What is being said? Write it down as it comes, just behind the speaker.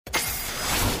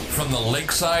from the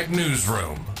Lakeside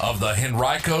Newsroom of the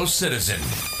Henrico Citizen,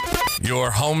 your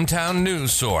hometown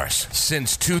news source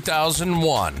since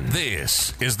 2001.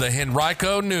 This is the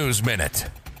Henrico News Minute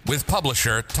with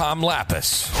publisher Tom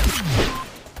Lappas.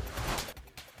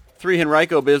 3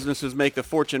 Henrico businesses make the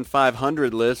Fortune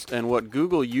 500 list, and what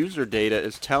Google user data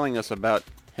is telling us about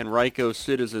Henrico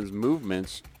citizens'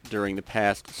 movements during the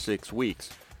past 6 weeks.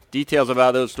 Details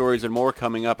about those stories and more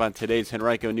coming up on today's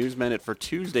Henrico News Minute for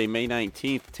Tuesday, May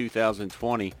 19th,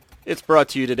 2020. It's brought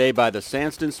to you today by the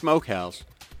Sandston Smokehouse.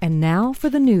 And now for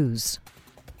the news.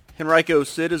 Henrico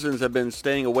citizens have been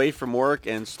staying away from work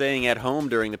and staying at home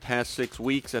during the past 6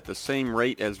 weeks at the same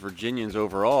rate as Virginians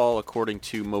overall, according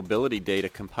to mobility data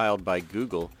compiled by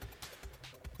Google.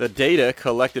 The data,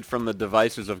 collected from the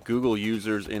devices of Google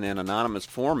users in an anonymous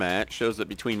format, shows that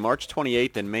between March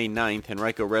 28th and May 9th,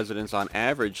 Henrico residents on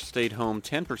average stayed home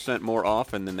 10% more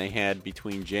often than they had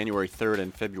between January 3rd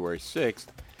and February 6th,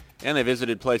 and they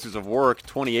visited places of work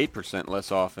 28%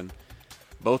 less often.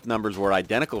 Both numbers were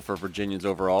identical for Virginians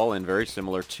overall and very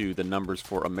similar to the numbers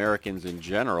for Americans in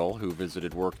general, who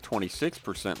visited work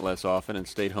 26% less often and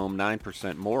stayed home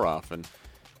 9% more often.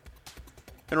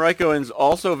 Henricoans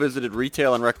also visited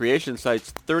retail and recreation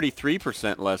sites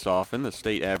 33% less often. The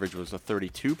state average was a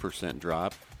 32%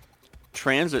 drop.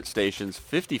 Transit stations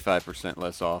 55%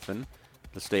 less often.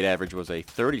 The state average was a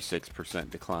 36%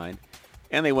 decline.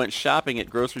 And they went shopping at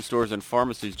grocery stores and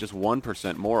pharmacies just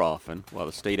 1% more often, while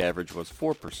the state average was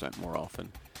 4% more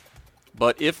often.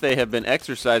 But if they have been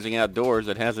exercising outdoors,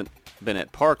 it hasn't been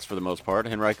at parks for the most part.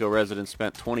 Henrico residents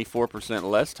spent 24%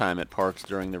 less time at parks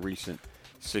during the recent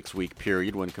 6-week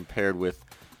period when compared with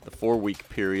the 4-week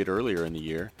period earlier in the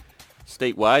year.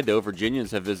 Statewide, though,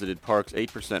 Virginians have visited parks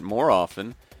 8% more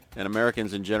often, and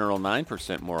Americans in general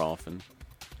 9% more often.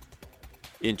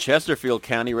 In Chesterfield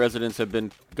County, residents have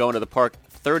been going to the park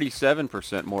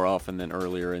 37% more often than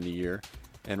earlier in the year,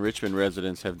 and Richmond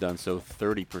residents have done so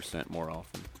 30% more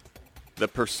often. The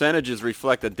percentages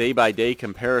reflect a day-by-day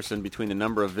comparison between the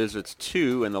number of visits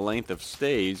to and the length of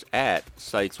stays at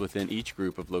sites within each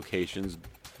group of locations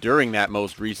during that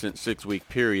most recent 6-week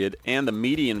period and the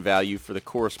median value for the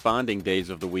corresponding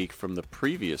days of the week from the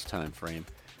previous time frame.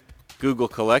 Google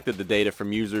collected the data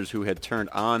from users who had turned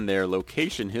on their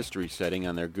location history setting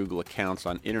on their Google accounts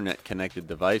on internet-connected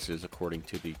devices, according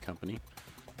to the company.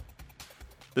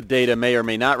 The data may or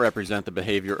may not represent the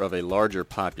behavior of a larger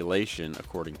population,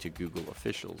 according to Google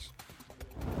officials.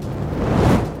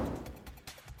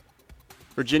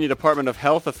 Virginia Department of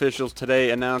Health officials today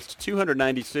announced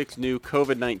 296 new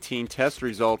COVID-19 test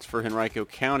results for Henrico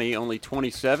County. Only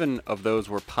 27 of those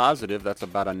were positive. That's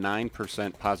about a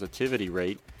 9% positivity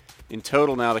rate. In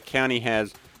total now, the county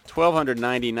has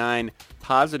 1,299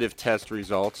 positive test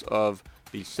results of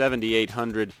the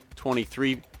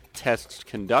 7,823 tests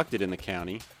conducted in the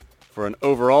county, for an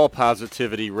overall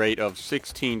positivity rate of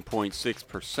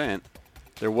 16.6%.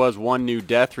 There was one new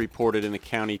death reported in the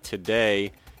county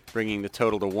today, bringing the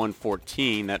total to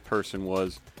 114. That person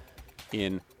was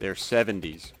in their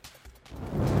 70s.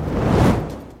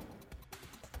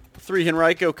 3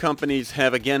 Henrico companies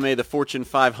have again made the Fortune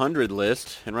 500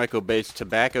 list. Henrico-based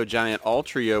tobacco giant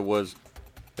Altria was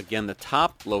again the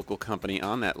top local company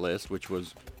on that list, which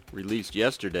was released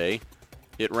yesterday.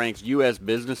 It ranks U.S.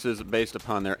 businesses based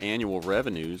upon their annual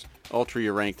revenues.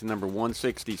 Altria ranked number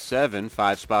 167,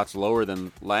 5 spots lower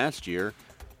than last year,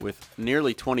 with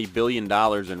nearly $20 billion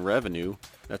in revenue.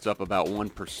 That's up about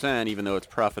 1%, even though its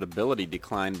profitability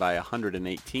declined by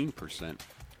 118%.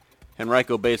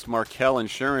 Henrico-based Markel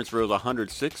Insurance rose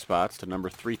 106 spots to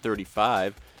number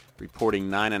 335,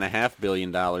 reporting $9.5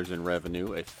 billion in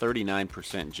revenue, a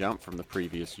 39% jump from the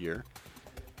previous year.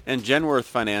 And Genworth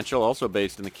Financial, also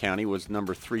based in the county, was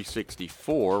number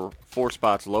 364, 4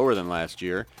 spots lower than last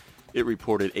year. It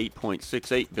reported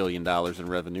 $8.68 billion in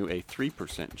revenue, a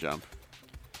 3% jump.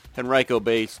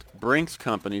 Henrico-based Brinks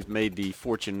companies made the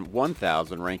Fortune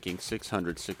 1000, ranking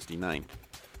 669th.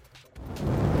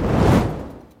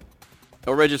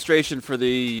 Registration for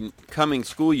the coming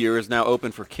school year is now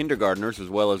open for kindergartners as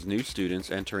well as new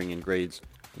students entering in grades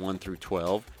 1 through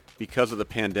 12. Because of the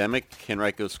pandemic,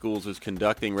 Henrico Schools is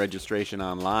conducting registration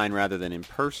online rather than in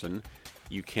person.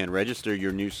 You can register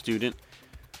your new student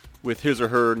with his or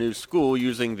her new school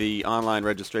using the online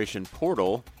registration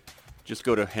portal. Just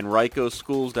go to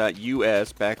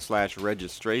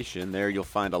henricoschools.us/registration. There you'll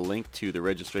find a link to the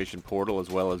registration portal as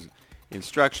well as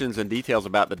instructions and details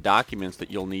about the documents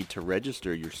that you'll need to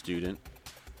register your student.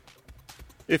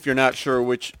 If you're not sure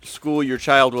which school your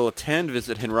child will attend,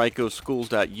 visit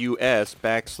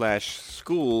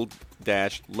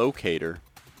henricoschools.us/school-locator.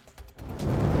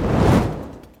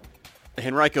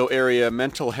 Henrico Area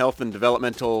Mental Health and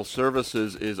Developmental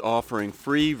Services is offering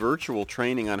free virtual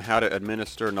training on how to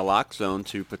administer naloxone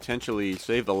to potentially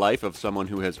save the life of someone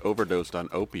who has overdosed on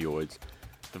opioids.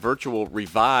 The virtual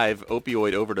Revive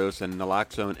Opioid Overdose and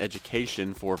Naloxone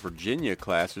Education for Virginia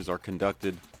classes are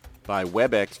conducted by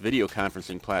WebEx video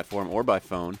conferencing platform or by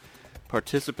phone.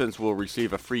 Participants will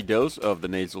receive a free dose of the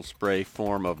nasal spray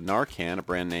form of Narcan, a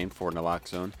brand name for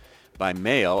naloxone, by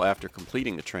mail after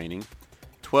completing the training.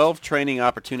 12 training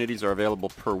opportunities are available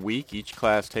per week. Each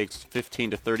class takes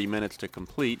 15 to 30 minutes to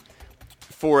complete.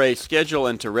 For a schedule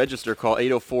and to register, call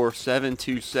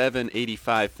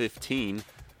 804-727-8515.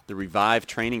 The Revive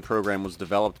training program was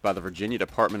developed by the Virginia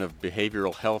Department of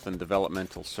Behavioral Health and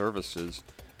Developmental Services.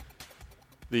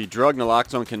 The drug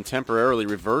naloxone can temporarily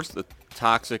reverse the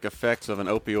toxic effects of an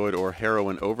opioid or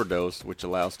heroin overdose, which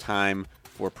allows time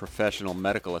for professional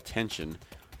medical attention.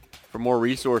 For more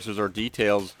resources or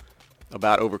details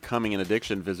about overcoming an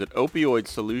addiction, visit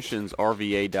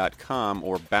opioidsolutionsrva.com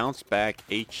or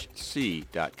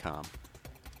bouncebackhc.com.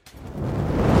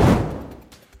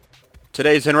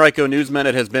 Today's Henrico News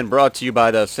Minute has been brought to you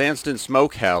by the Sandston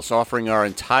Smokehouse, offering our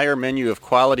entire menu of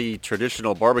quality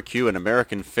traditional barbecue and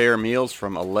American fare meals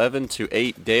from 11 to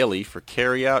 8 daily for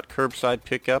carryout, curbside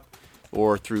pickup,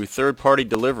 or through third-party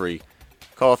delivery.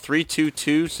 Call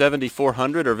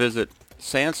 322-7400 or visit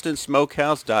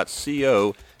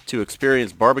sandstonsmokehouse.co to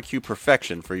experience barbecue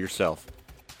perfection for yourself.